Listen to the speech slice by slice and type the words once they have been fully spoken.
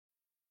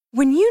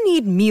When you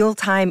need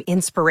mealtime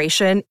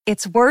inspiration,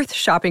 it's worth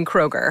shopping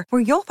Kroger,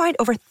 where you'll find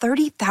over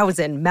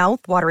 30,000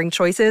 mouth-watering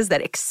choices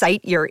that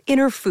excite your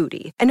inner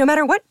foodie. And no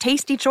matter what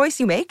tasty choice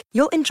you make,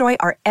 you'll enjoy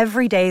our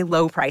everyday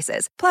low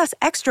prices, plus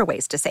extra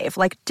ways to save,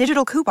 like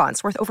digital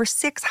coupons worth over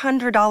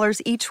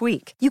 $600 each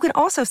week. You can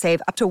also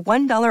save up to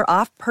 $1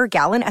 off per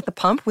gallon at the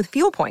pump with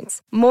fuel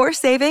points. More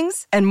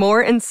savings and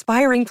more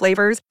inspiring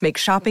flavors make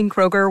shopping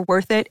Kroger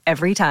worth it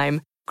every time.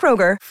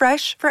 Kroger,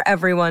 fresh for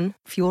everyone.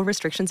 Fuel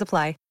restrictions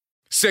apply.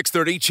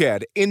 630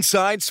 CHED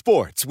Inside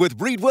Sports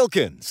with Reed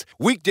Wilkins.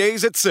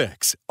 Weekdays at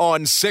 6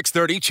 on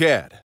 630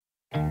 CHED.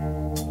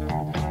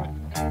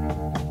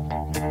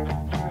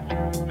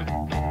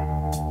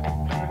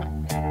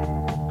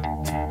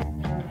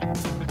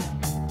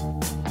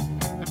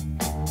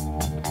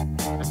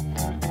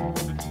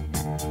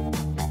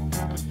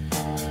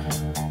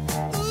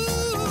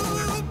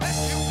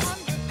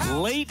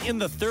 Late in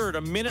the third,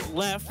 a minute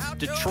left.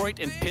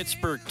 Detroit and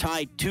Pittsburgh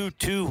tied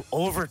 2-2.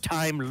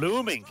 Overtime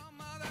looming,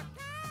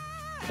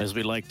 as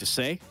we like to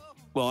say.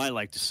 Well, I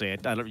like to say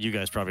it. You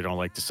guys probably don't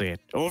like to say it.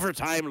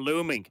 Overtime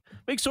looming.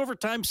 Makes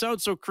overtime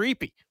sound so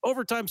creepy.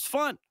 Overtime's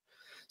fun.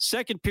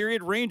 Second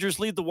period, Rangers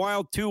lead the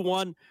Wild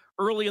 2-1.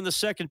 Early in the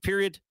second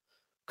period,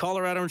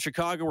 Colorado and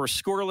Chicago were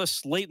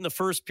scoreless. Late in the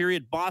first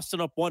period, Boston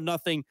up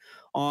 1-0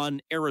 on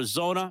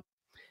Arizona.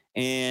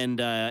 And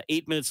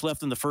 8 minutes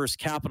left in the first,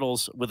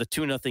 Capitals with a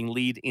 2-0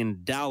 lead in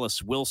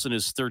Dallas. Wilson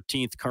is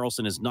 13th.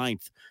 Carlson is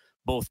 9th.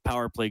 Both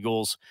power play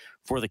goals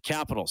for the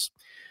Capitals.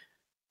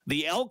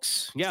 The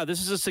Elks, yeah,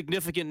 this is a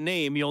significant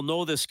name. You'll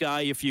know this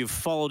guy if you've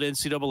followed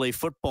NCAA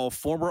football.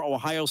 Former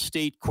Ohio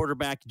State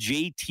quarterback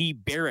J.T.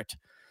 Barrett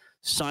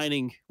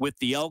signing with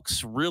the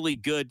Elks. Really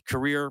good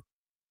career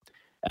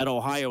at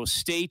Ohio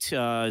State.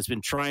 Has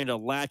been trying to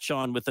latch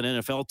on with an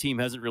NFL team.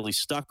 Hasn't really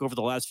stuck over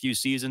the last few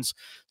seasons.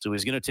 So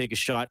he's going to take a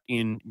shot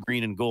in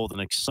green and gold.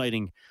 An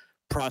exciting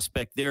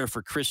prospect there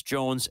for Chris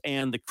Jones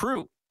and the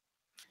crew.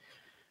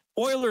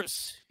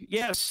 Oilers,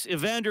 yes,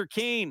 Evander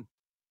Kane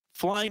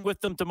flying with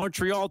them to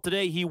Montreal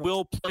today. He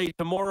will play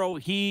tomorrow.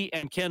 He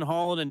and Ken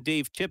Holland and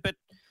Dave Tippett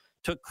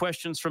took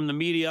questions from the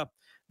media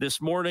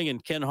this morning,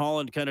 and Ken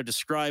Holland kind of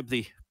described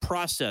the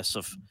process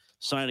of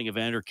signing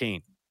Evander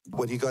Kane.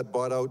 When he got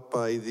bought out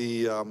by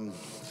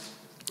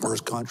or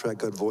his contract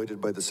got voided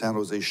by the San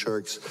Jose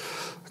Sharks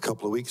a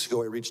couple of weeks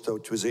ago, I reached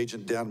out to his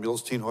agent, Dan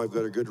Milstein, who I've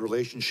got a good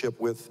relationship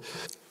with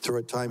through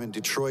a time in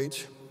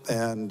Detroit,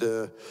 and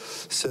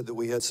said that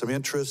we had some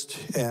interest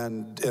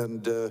and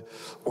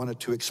wanted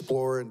to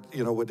explore, and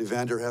would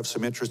Evander have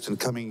some interest in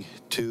coming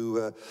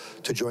to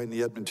join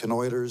the Edmonton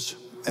Oilers.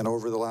 And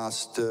over the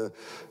last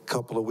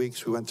couple of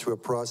weeks, we went through a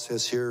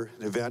process here.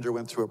 Evander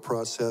went through a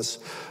process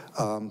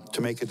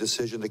to make a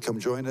decision to come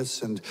join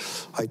us. And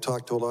I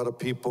talked to a lot of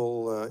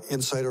people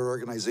inside our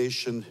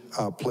organization,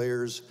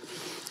 players,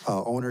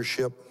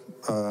 ownership.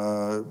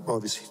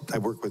 Obviously, I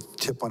work with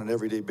Tip on an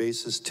everyday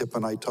basis. Tip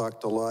and I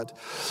talked a lot,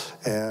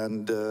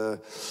 and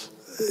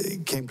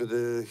came to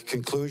the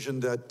conclusion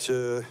that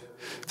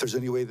if there's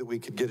any way that we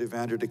could get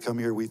Evander to come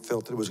here, we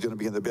felt it was going to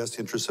be in the best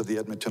interest of the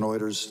Edmonton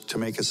Oilers to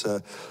make us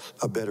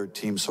a better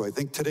team. So I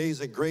think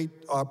today's a great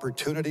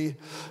opportunity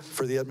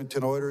for the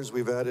Edmonton Oilers.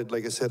 We've added,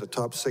 like I said, a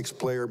top 6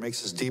 player,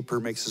 makes us deeper,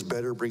 makes us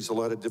better, brings a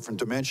lot of different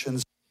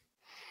dimensions.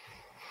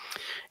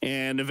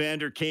 And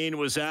Evander Kane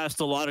was asked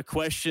a lot of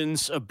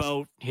questions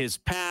about his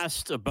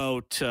past,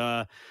 about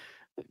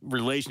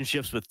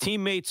relationships with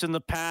teammates in the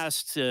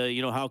past,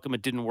 how come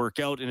it didn't work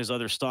out in his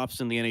other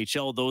stops in the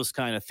NHL, those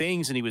kind of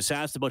things. And he was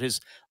asked about his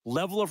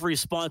level of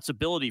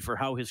responsibility for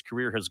how his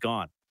career has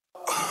gone.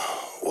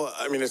 Well,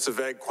 I mean, it's a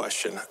vague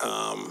question.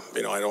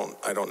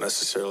 I don't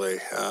necessarily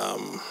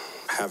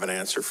have an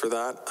answer for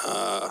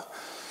that.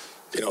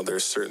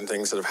 There's certain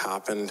things that have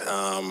happened,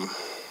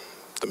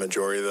 the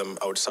majority of them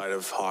outside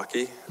of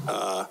hockey,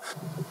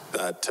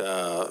 that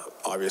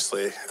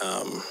obviously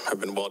have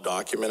been well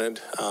documented,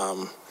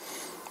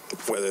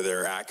 whether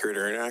they're accurate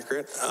or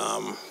inaccurate.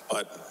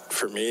 But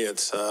for me,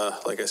 it's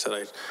like I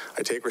said,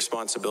 I take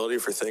responsibility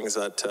for things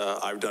that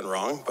I've done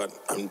wrong, but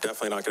I'm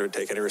definitely not going to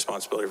take any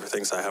responsibility for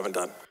things I haven't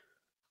done.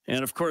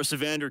 And of course,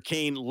 Evander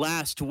Kane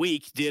last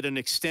week did an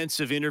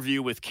extensive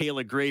interview with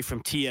Kayla Gray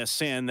from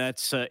TSN.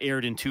 That's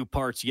aired in 2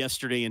 parts,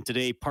 yesterday and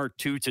today. Part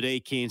 2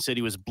 today, Kane said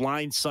he was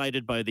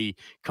blindsided by the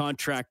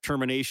contract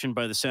termination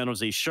by the San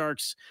Jose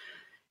Sharks.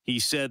 He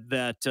said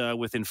that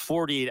within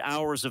 48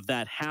 hours of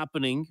that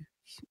happening,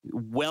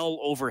 well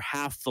over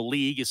half the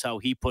league, is how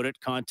he put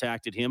it,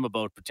 contacted him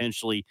about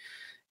potentially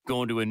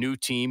going to a new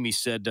team. He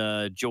said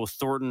Joe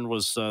Thornton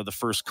was the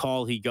first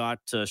call he got,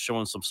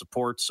 showing some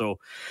support. So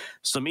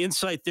some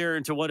insight there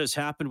into what has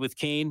happened with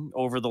Kane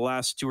over the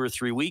last 2 or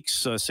 3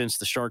 weeks since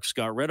the Sharks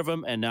got rid of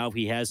him. And now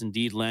he has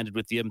indeed landed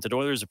with the Edmonton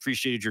Oilers.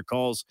 Appreciated your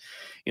calls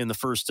in the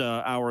first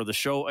hour of the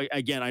show.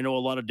 Again, I know a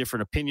lot of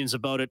different opinions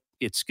about it.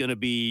 It's going to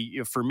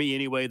be, for me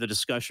anyway, the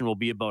discussion will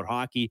be about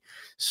hockey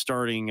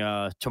starting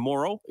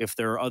tomorrow. If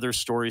there are other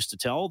stories to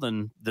tell,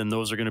 then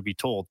those are going to be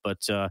told.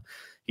 But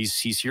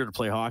he's here to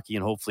play hockey,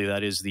 and hopefully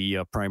that is the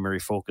primary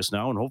focus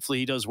now, and hopefully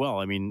he does well.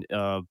 I mean,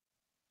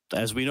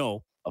 as we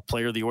know, a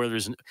player the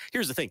Oilers.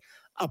 Here's the thing.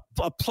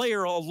 A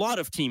player a lot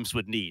of teams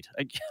would need.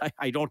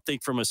 I don't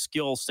think from a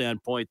skill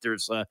standpoint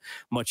there's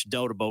much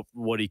doubt about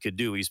what he could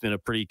do. He's been a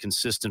pretty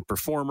consistent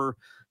performer.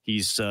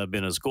 He's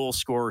been a goal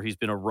scorer. He's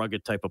been a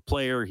rugged type of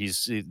player.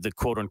 He's the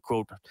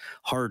quote-unquote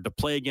hard to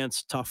play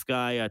against, tough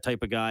guy,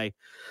 type of guy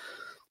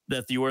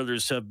that the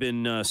Oilers have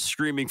been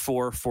screaming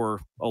for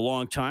a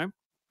long time.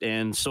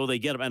 And so they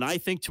get him. And I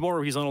think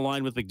tomorrow he's on a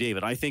line with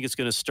McDavid. I think it's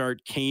going to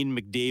start Kane,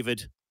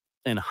 McDavid,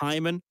 and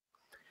Hyman.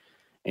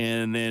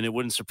 And then it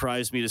wouldn't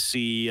surprise me to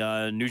see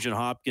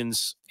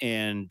Nugent-Hopkins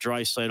and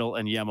Draisaitl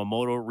and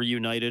Yamamoto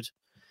reunited.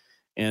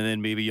 And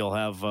then maybe you'll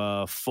have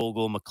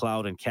Foegele,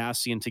 McLeod, and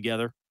Cassian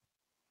together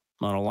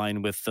on a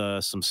line with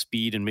some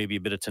speed and maybe a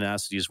bit of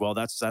tenacity as well.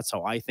 That's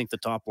how I think the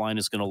top line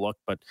is going to look,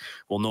 but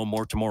we'll know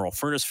more tomorrow.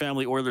 Furnace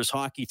Family Oilers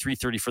Hockey,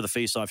 3:30 for the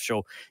face-off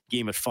show.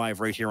 Game at 5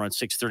 right here on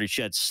 630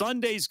 CHED.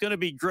 Sunday's going to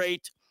be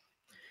great.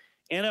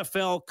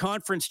 NFL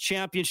Conference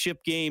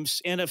Championship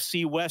games,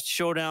 NFC West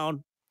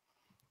showdown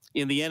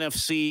in the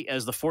NFC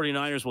as the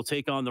 49ers will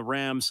take on the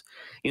Rams.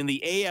 In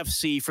the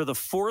AFC, for the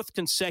fourth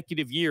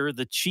consecutive year,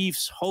 the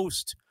Chiefs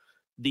host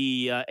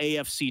the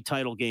AFC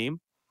title game,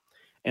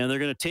 and they're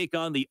going to take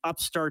on the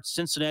upstart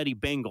Cincinnati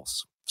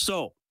Bengals.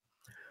 So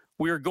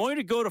we are going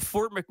to go to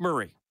Fort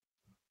McMurray.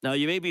 Now,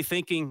 you may be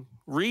thinking,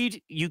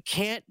 Reed, you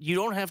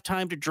don't have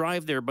time to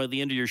drive there by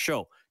the end of your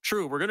show.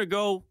 True, we're going to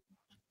go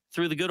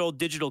through the good old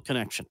digital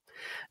connection.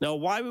 Now,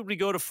 why would we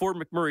go to Fort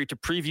McMurray to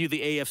preview the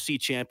AFC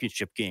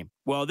Championship game?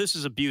 Well, this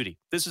is a beauty.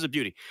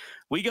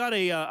 We got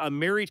a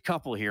married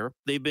couple here.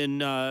 They've been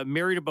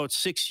married about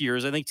 6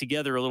 years, I think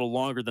together a little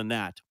longer than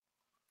that.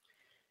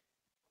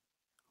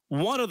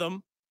 One of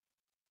them,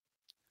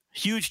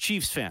 huge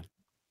Chiefs fan.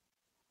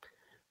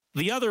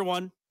 The other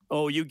one,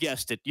 oh, you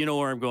guessed it. You know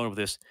where I'm going with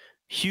this.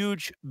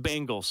 Huge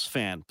Bengals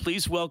fan.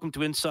 Please welcome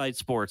to Inside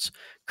Sports,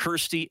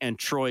 Kirsty and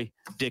Troy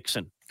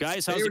Dixon.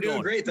 Guys, how's it going? We're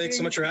doing great. Thanks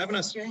so much for having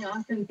us. Doing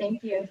awesome.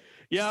 Thank you.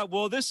 Yeah,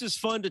 well, this is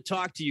fun to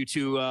talk to you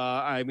two.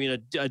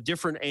 A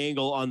different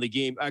angle on the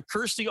game.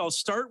 Kirsty, I'll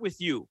start with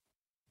you.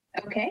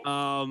 Okay.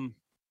 And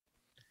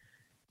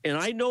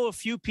I know a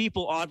few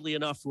people, oddly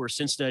enough, who are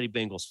Cincinnati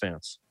Bengals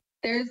fans.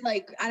 There's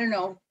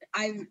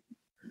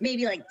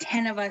maybe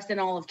 10 of us in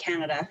all of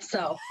Canada.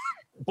 So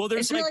well,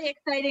 it's really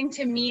exciting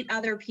to meet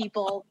other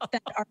people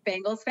that are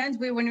Bengals fans.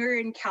 When we were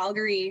in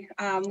Calgary,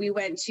 we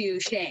went to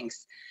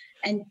Shanks.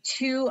 And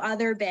 2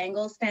 other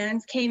Bengals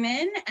fans came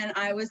in, and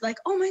I was like,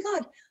 oh, my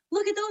God,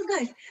 look at those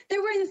guys.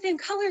 They're wearing the same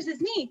colors as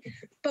me.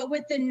 But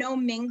with the no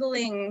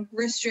mingling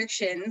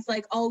restrictions,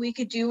 all we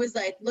could do was,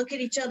 look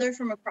at each other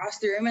from across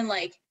the room and,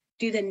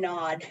 do the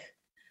nod.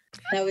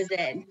 That was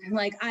it.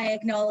 I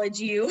acknowledge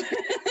you.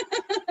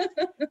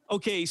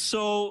 Okay,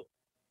 so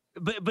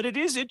but it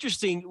is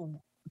interesting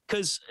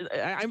because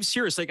I'm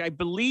serious. I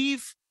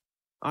believe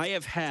I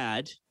have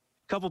had –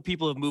 couple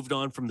people have moved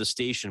on from the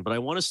station, but I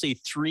want to say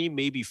 3,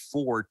 maybe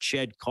 4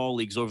 Ched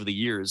colleagues over the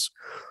years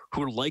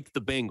who are like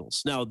the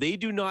Bengals. Now, they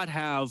do not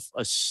have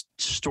a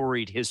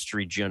storied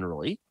history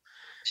generally.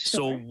 Sure.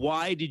 So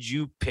why did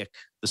you pick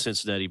the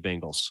Cincinnati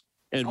Bengals?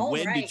 And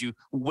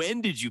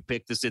when did you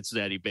pick the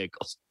Cincinnati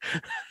Bengals?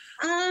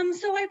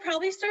 So I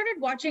probably started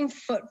watching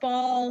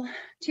football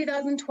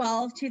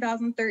 2012,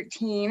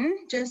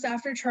 2013, just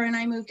after Troy and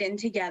I moved in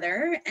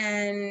together.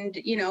 And,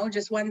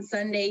 just one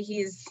Sunday,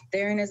 he's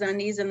there in his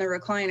undies in the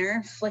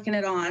recliner, flicking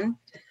it on.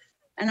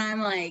 And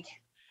I'm like,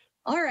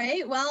 all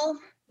right, well,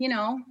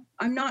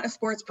 I'm not a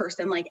sports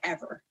person,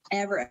 ever.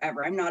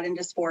 I'm not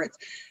into sports.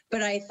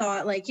 But I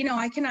thought, I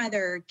can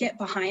either get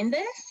behind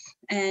this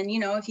and,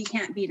 if you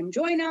can't beat him,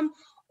 join him,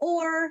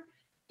 or,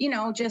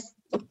 just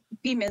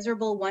be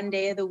miserable one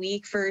day of the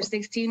week for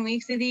 16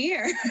 weeks of the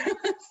year.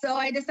 So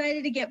I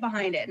decided to get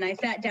behind it. And I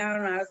sat down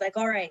and I was like,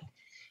 all right,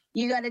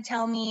 you got to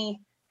tell me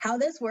how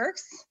this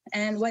works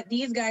and what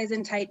these guys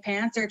in tight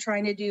pants are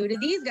trying to do to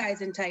these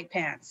guys in tight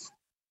pants.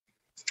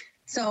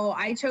 So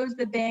I chose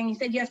the Bang. He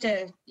said, you have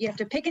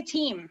to pick a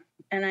team.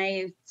 And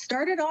I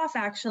started off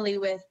actually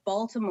with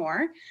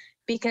Baltimore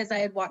because I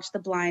had watched The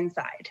Blind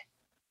Side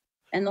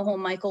and the whole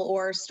Michael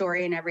Orr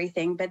story and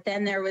everything. But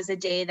then there was a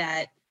day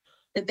that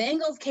the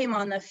Bengals came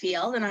on the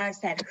field, and I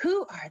said,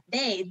 who are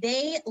they?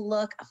 They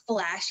look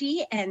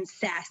flashy and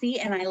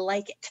sassy, and I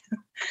like it.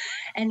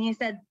 And he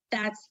said,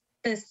 that's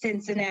the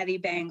Cincinnati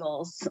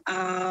Bengals.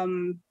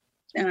 And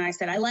I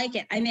said, I like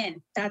it. I'm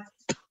in.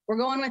 We're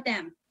going with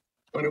them.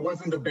 But it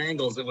wasn't the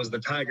Bengals. It was the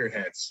Tiger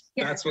Heads.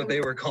 Yeah, that's what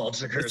they were called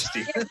to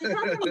Kirsty. That's still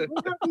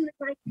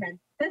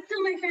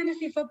my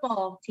fantasy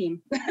football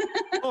team.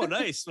 Oh,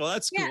 nice. Well,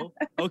 that's cool.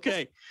 Yeah.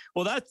 Okay.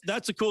 Well,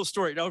 that's a cool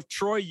story. Now,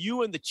 Troy,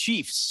 you and the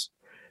Chiefs,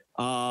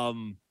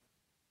 fourth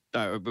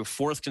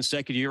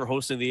consecutive year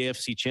hosting the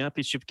AFC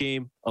Championship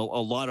game. A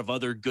lot of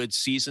other good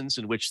seasons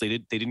in which they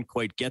didn't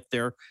quite get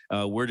there.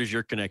 Where does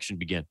your connection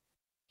begin?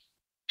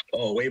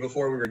 Oh, way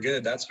before we were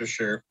good, that's for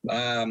sure.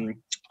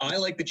 I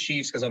like the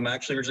Chiefs because I'm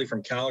actually originally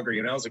from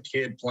Calgary. When I was a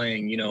kid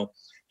playing,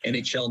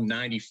 NHL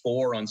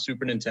 94 on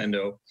Super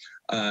Nintendo,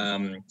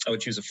 I would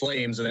choose the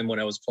Flames. And then when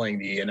I was playing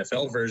the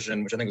NFL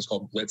version, which I think was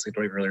called Blitz, I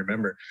don't even really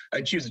remember,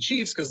 I'd choose the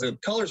Chiefs because the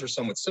colors were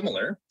somewhat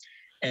similar.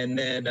 And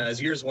then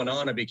as years went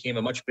on, I became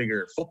a much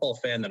bigger football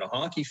fan than a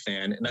hockey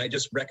fan. And I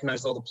just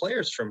recognized all the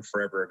players from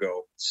forever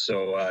ago.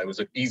 So it was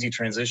an easy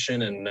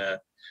transition. And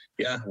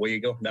away you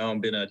go. Now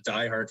I've been a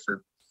diehard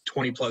for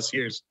 20 plus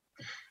years.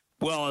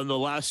 Well, in the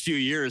last few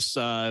years,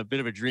 a bit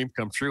of a dream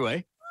come true,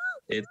 eh?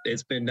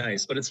 It's been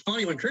nice. But it's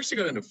funny, when Kirsty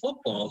got into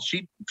football,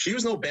 she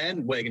was no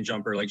bandwagon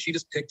jumper. Like, she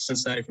just picked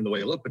Cincinnati from the way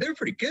they looked. But they were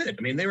pretty good.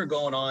 I mean, they were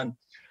going on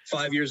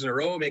 5 years in a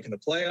row, making the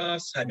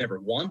playoffs, had never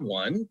won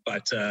one.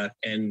 But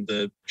and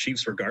the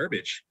Chiefs were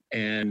garbage.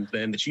 And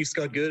then the Chiefs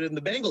got good and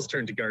the Bengals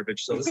turned to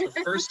garbage. So this is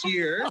the first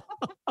year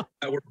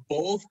that we're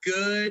both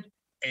good.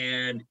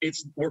 And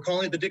we're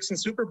calling it the Dixon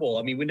Super Bowl.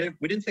 I mean, we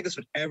didn't think this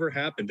would ever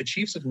happen. The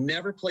Chiefs have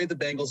never played the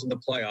Bengals in the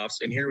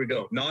playoffs. And here we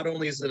go. Not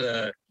only is it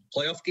a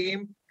playoff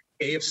game,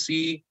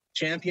 AFC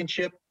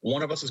championship,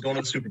 one of us is going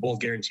to the Super Bowl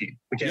guaranteed.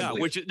 We can't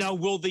believe which it. Now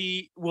will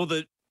the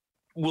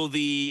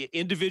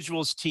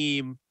individual's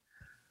team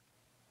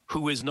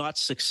who is not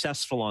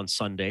successful on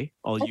Sunday,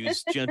 I'll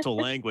use gentle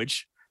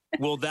language,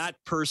 will that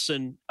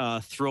person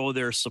throw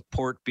their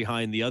support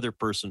behind the other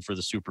person for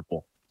the Super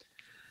Bowl?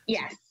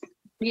 Yes.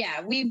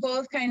 Yeah, we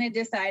both kind of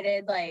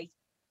decided, like,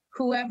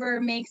 whoever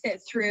makes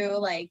it through,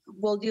 like,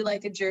 we'll do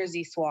like a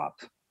jersey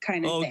swap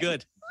kind of thing. Oh,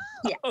 good.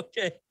 Yeah.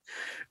 Okay.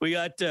 We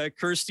got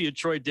Kirsty and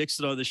Troy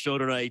Dixon on the show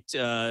tonight.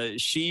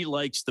 She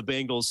likes the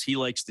Bengals. He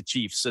likes the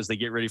Chiefs as they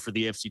get ready for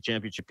the AFC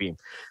Championship game.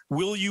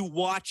 Will you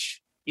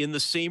watch in the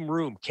same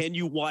room? Can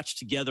you watch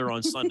together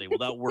on Sunday? Will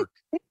that work?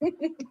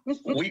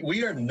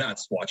 We are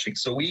nuts watching.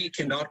 So we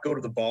cannot go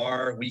to the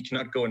bar. We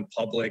cannot go in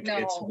public. No.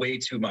 It's way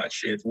too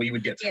much. We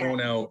would get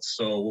thrown out.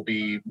 So we'll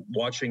be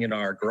watching in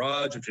our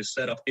garage, which is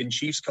set up in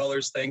Chiefs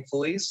colors,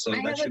 thankfully. So I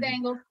have a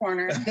Bengals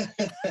corner.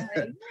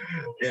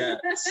 Yeah.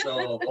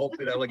 So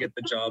hopefully that will get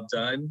the job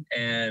done.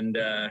 And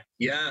the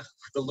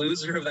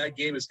loser of that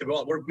game is going to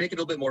go out. We're making it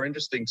a little bit more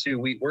interesting too.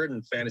 We're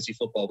in fantasy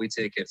football. We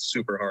take it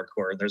super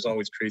hardcore. There's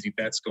always crazy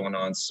bets going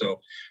on. So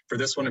for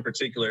this one in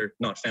particular,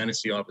 not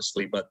fantasy,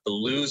 obviously, but the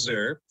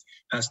loser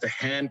has to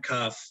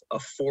handcuff a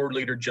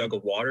 4-liter jug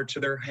of water to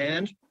their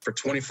hand for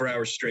 24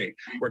 hours straight.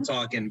 We're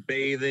talking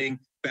bathing,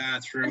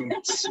 bathroom,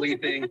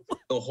 sleeping,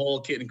 the whole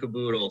kit and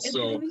caboodle. It's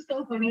going to be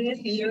so funny to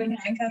see you in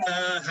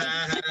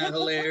handcuffs.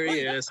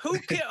 Hilarious.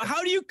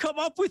 How do you come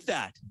up with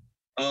that?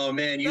 Oh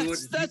man,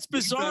 that's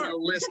bizarre. Got a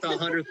list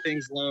 100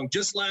 things long.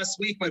 Just last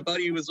week, my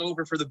buddy was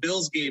over for the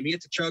Bills game. He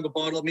had to chug a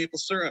bottle of maple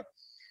syrup.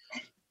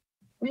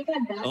 We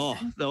got that. Oh,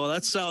 no,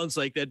 that sounds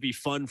like that'd be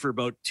fun for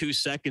about 2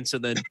 seconds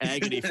and then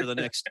agony for the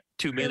next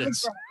 2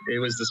 minutes. It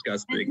was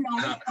disgusting.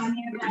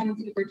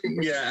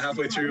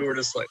 Halfway through, we're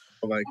just like,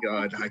 oh my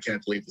God, I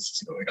can't believe this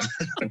is going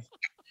on.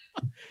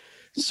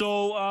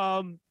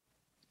 So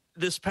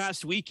this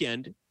past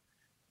weekend,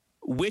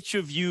 which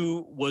of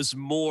you was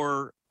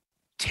more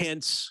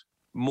tense,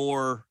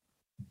 more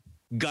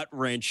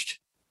gut-wrenched,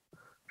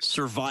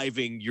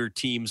 surviving your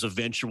team's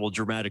eventual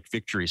dramatic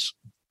victories?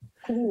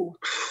 Ooh,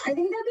 I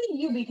think that'd be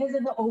you because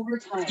of the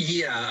overtime.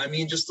 Yeah, I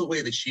mean, just the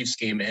way the Chiefs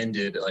game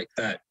ended, like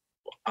that,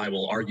 I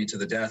will argue to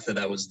the death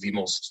that was the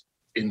most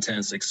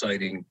intense,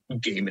 exciting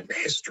game in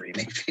history.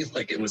 Maybe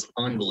like it was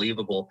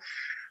unbelievable.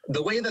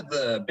 The way that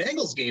the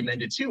Bengals game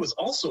ended too was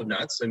also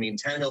nuts. I mean,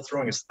 Tannehill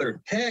throwing his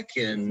third pick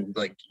and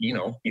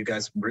you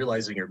guys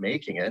realizing you're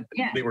making it.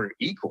 Yeah. They were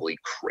equally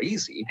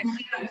crazy. And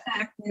we got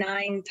sacked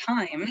 9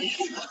 times.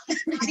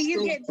 How do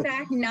you get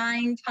sacked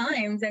 9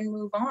 times and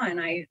move on?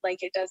 It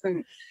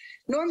doesn't.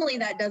 Normally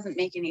that doesn't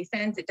make any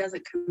sense. It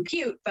doesn't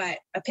compute, but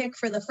a pick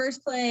for the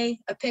first play,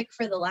 a pick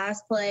for the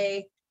last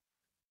play.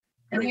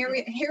 And here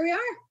we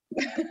are.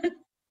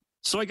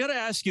 So I got to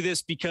ask you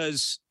this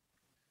because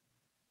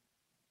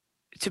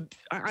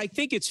I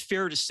think it's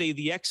fair to say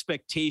the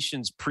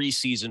expectations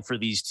preseason for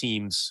these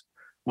teams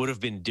would have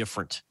been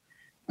different.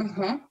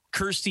 Mm-hmm.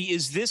 Kirsty,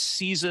 is this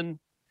season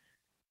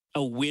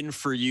a win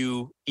for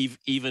you,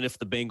 even if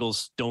the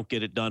Bengals don't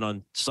get it done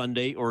on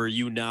Sunday, or are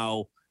you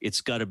now, it's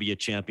got to be a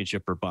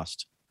championship or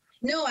bust?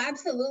 No,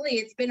 absolutely.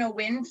 It's been a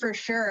win for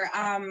sure.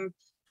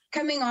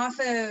 Coming off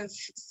of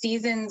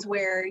seasons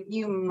where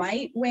you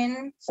might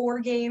win 4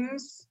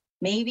 games,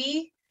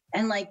 maybe,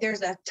 and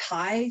there's a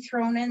tie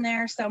thrown in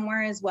there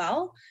somewhere as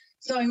well.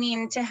 So, I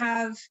mean, to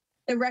have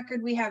the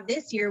record we have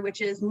this year,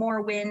 which is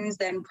more wins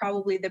than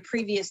probably the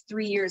previous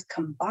 3 years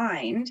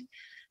combined,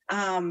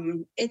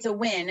 it's a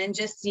win. And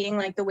just seeing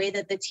the way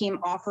that the team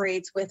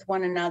operates with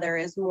one another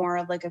is more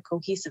of a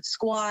cohesive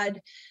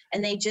squad.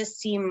 And they just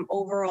seem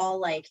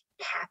overall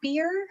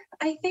happier,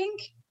 I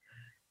think.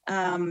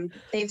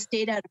 They've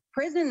stayed out of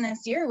prison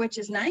this year, which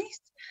is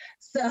nice.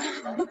 So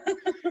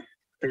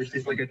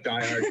She's like a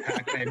diehard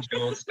Pac-Man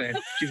Jones fan.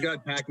 She's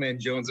got Pac-Man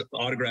Jones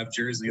autographed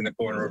jersey in the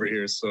corner over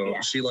here. So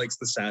She likes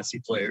the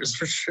sassy players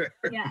for sure.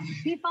 Yeah.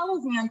 He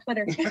follows me on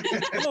Twitter.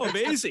 Oh,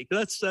 amazing.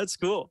 That's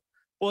cool.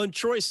 Well, and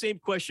Troy, same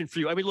question for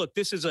you. I mean, look,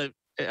 this is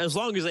as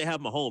long as they have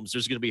Mahomes,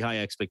 there's going to be high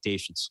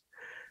expectations.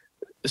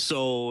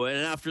 So,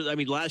 and after, I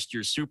mean, last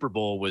year's Super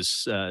Bowl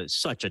was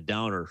such a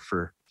downer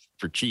for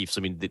Chiefs.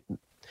 I mean,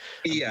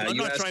 I'm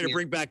not trying to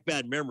bring back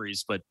bad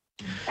memories, but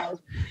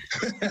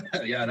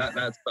yeah,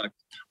 that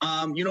sucked.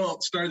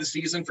 Start of the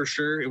season for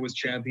sure, it was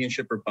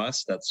championship or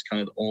bust. That's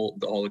kind of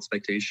the whole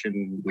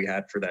expectation we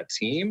had for that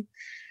team.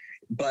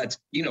 But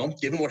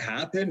given what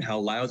happened, how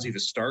lousy of a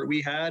start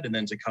we had, and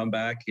then to come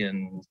back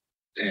and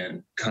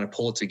kind of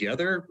pull it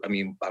together. I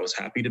mean, I was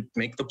happy to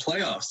make the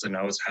playoffs, and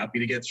I was happy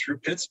to get through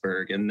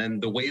Pittsburgh. And then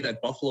the way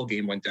that Buffalo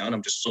game went down,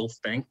 I'm just so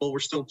thankful we're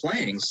still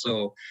playing.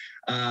 So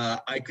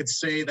I could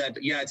say that,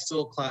 I'd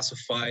still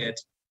classify it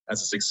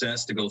as a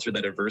success to go through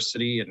that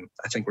adversity. And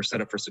I think we're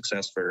set up for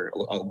success for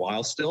a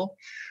while still.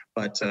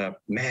 But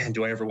man,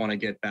 do I ever want to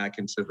get back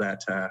into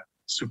that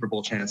Super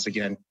Bowl chance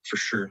again, for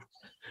sure.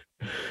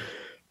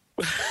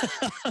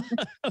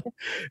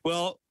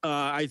 Well,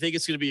 I think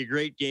it's going to be a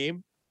great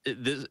game.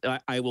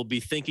 I will be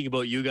thinking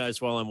about you guys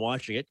while I'm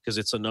watching it, because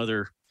it's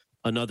another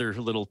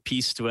little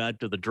piece to add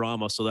to the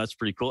drama. So that's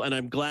pretty cool. And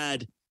I'm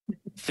glad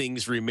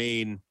things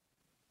remain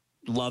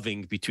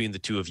loving between the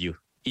two of you,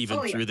 even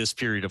through this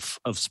period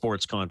of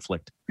sports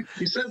conflict.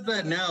 She says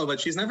that now, but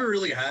she's never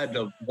really had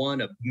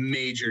won a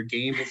major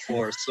game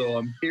before. So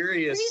I'm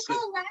curious. We saw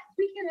last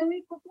week and the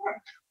week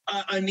before.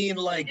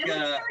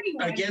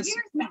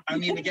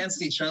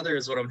 Against each other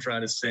is what I'm trying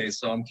to say.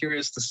 So I'm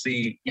curious to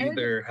see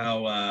either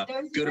how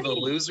good of a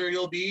loser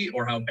you'll be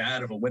or how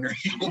bad of a winner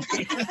you'll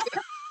be. There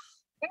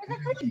was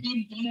a pretty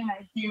big game,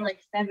 I'd say,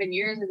 like 7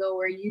 years ago,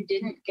 where you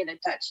didn't get a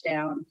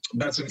touchdown.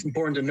 That's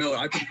important to note.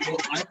 I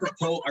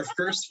proposed our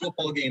first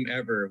football game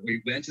ever.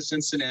 We went to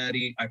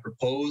Cincinnati. I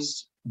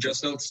proposed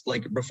just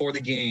before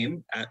the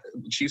game at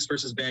Chiefs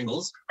versus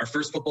Bengals, our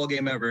first football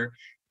game ever.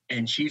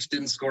 And Chiefs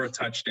didn't score a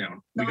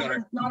touchdown. We got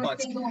our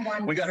butts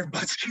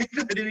kicked.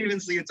 I didn't even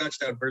see a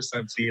touchdown first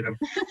time seeing them.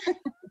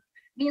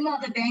 Meanwhile,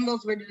 the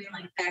Bengals were doing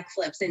like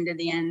backflips into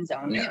the end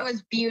zone. Yeah. It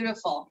was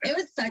beautiful. It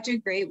was such a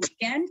great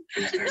weekend.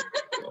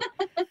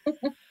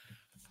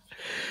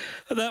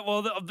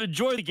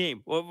 Enjoy the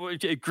game.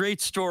 A great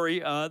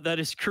story. That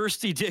is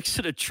Kirsty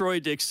Dixon and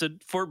Troy Dixon,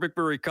 Fort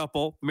McMurray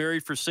couple,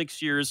 married for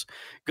 6 years,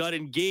 got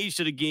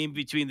engaged at a game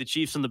between the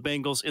Chiefs and the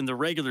Bengals in the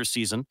regular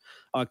season,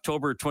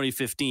 October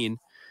 2015.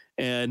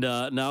 And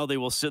now they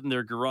will sit in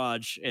their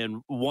garage,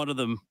 and one of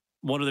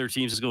their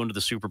teams is going to the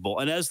Super Bowl.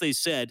 And as they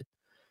said,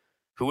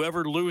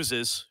 whoever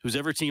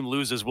team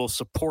loses will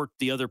support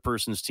the other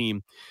person's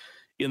team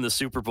in the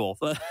Super Bowl.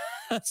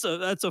 That's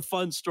a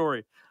fun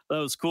story. That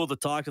was cool to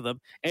talk to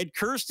them. And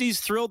Kirsty's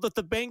thrilled that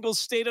the Bengals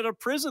stayed out of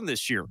prison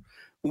this year.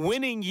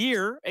 Winning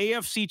year,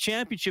 AFC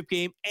Championship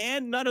game,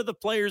 and none of the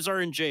players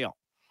are in jail.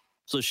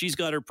 So she's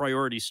got her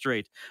priorities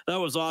straight. That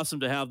was awesome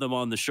to have them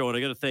on the show. And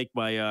I got to thank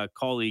my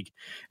colleague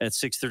at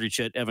 630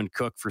 Chet, Evan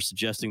Cook, for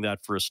suggesting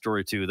that for a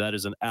story, too. That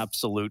is an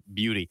absolute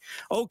beauty.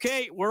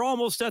 Okay, we're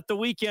almost at the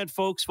weekend,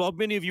 folks. Well,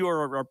 many of you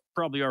are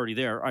probably already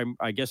there.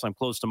 I guess I'm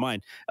close to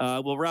mine.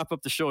 We'll wrap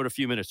up the show in a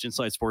few minutes.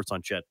 Inside Sports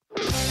on Chet.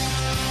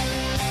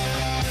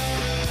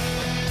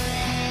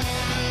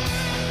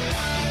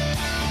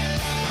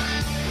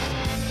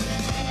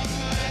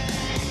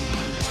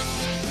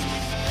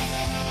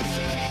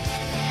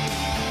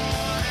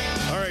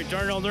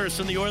 Darnell Nurse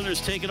and the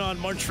Oilers taking on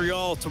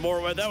Montreal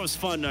tomorrow. That was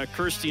fun.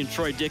 Kirsty and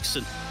Troy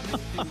Dixon.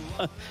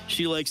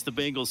 She likes the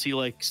Bengals. He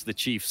likes the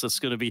Chiefs. That's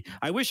going to be...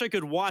 I wish I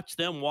could watch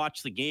them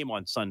watch the game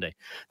on Sunday.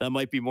 That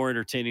might be more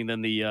entertaining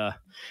than the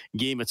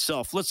game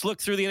itself. Let's look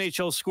through the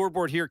NHL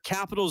scoreboard here.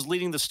 Capitals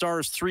leading the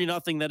Stars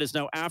 3-0. That is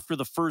now after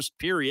the first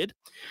period.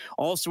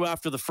 Also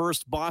after the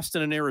first,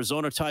 Boston and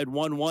Arizona tied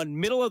 1-1.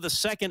 Middle of the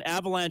second,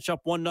 Avalanche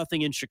up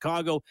 1-0 in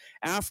Chicago.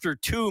 After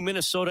two,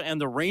 Minnesota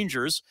and the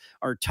Rangers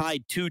are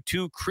tied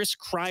 2-2. Chris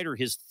Kreider,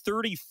 his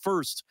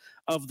 31st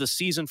of the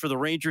season for the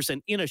Rangers,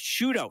 and in a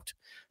shootout,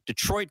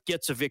 Detroit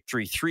gets a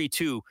victory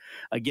 3-2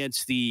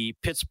 against the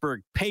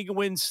Pittsburgh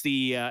Penguins.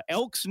 The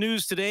Elks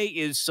news today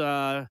is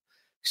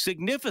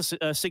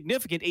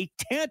significant, a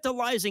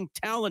tantalizing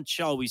talent,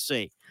 shall we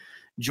say,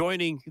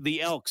 joining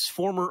the Elks.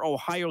 Former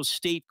Ohio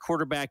State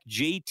quarterback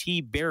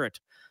J.T. Barrett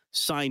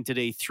signed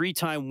today,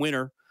 three-time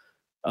winner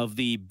of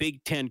the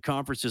Big Ten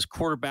Conference's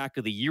Quarterback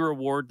of the Year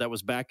award. That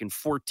was back in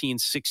 14,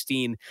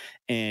 16,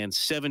 and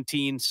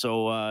 17.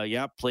 So,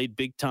 played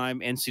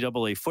big-time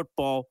NCAA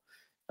football,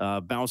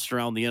 bounced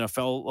around the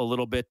NFL a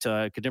little bit.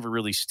 Could never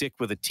really stick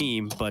with a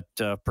team, but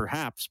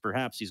perhaps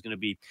he's going to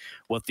be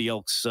what the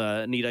Elks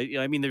need.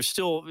 I mean, there's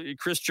still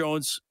Chris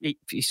Jones.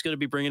 He's going to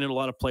be bringing in a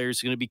lot of players.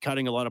 He's going to be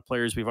cutting a lot of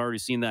players. We've already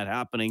seen that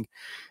happening.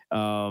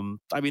 I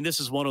mean, this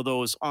is one of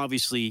those,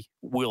 obviously,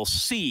 we'll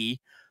see,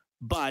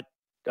 but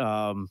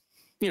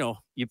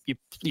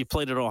you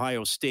played at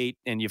Ohio State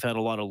and you've had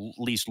a lot of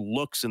at least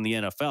looks in the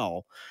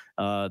NFL.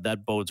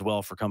 That bodes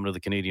well for coming to the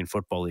Canadian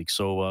Football League.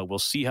 So we'll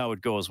see how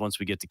it goes once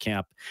we get to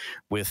camp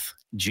with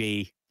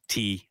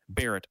J.T.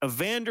 Barrett.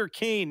 Evander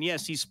Kane,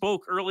 yes, he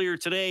spoke earlier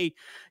today.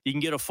 You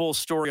can get a full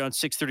story on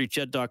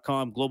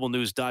 630ched.com,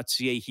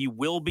 globalnews.ca. He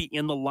will be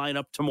in the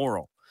lineup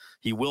tomorrow.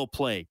 He will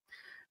play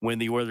when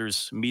the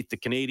Oilers meet the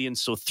Canadiens.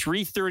 So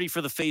 3:30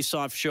 for the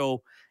face-off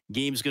show.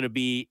 Game's going to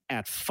be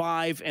at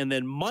 5. And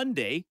then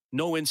Monday,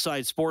 no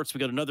Inside Sports. We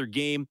got another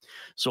game.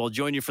 So I'll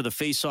join you for the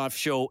face-off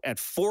show at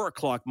 4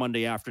 o'clock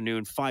Monday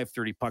afternoon,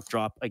 5:30 puck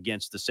drop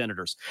against the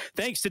Senators.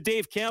 Thanks to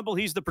Dave Campbell.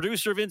 He's the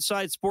producer of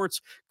Inside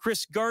Sports.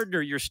 Chris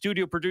Gardner, your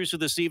studio producer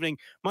this evening.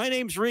 My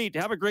name's Reed.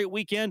 Have a great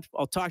weekend.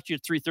 I'll talk to you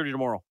at 3:30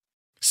 tomorrow.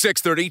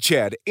 6:30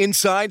 CHED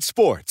Inside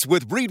Sports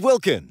with Reed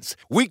Wilkins.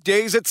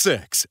 Weekdays at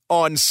 6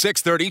 on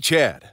 6:30 CHED.